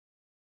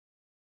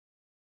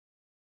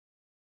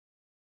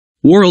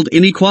World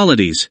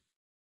inequalities.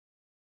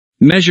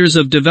 Measures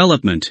of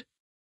development.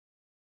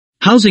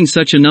 Housing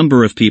such a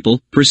number of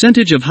people,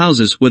 percentage of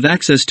houses with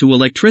access to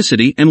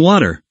electricity and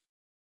water.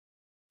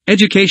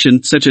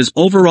 Education such as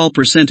overall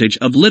percentage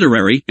of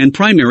literary and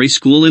primary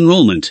school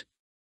enrollment.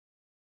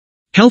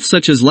 Health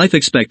such as life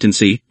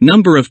expectancy,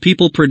 number of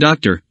people per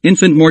doctor,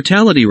 infant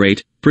mortality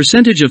rate,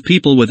 percentage of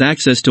people with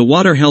access to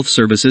water health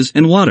services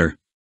and water.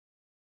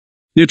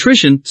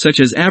 Nutrition such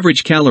as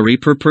average calorie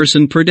per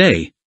person per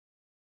day.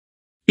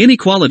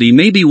 Inequality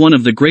may be one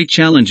of the great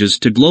challenges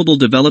to global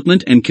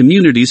development and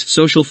communities'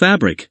 social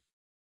fabric.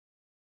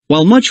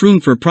 While much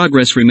room for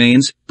progress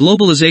remains,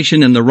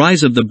 globalization and the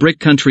rise of the BRIC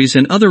countries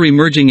and other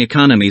emerging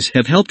economies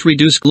have helped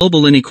reduce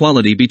global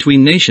inequality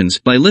between nations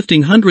by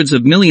lifting hundreds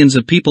of millions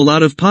of people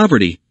out of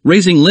poverty,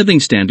 raising living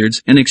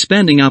standards and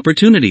expanding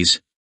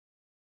opportunities.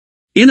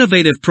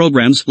 Innovative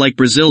programs like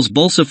Brazil's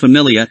Bolsa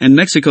Familia and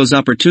Mexico's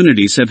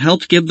opportunities have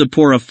helped give the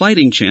poor a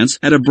fighting chance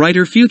at a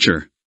brighter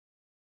future.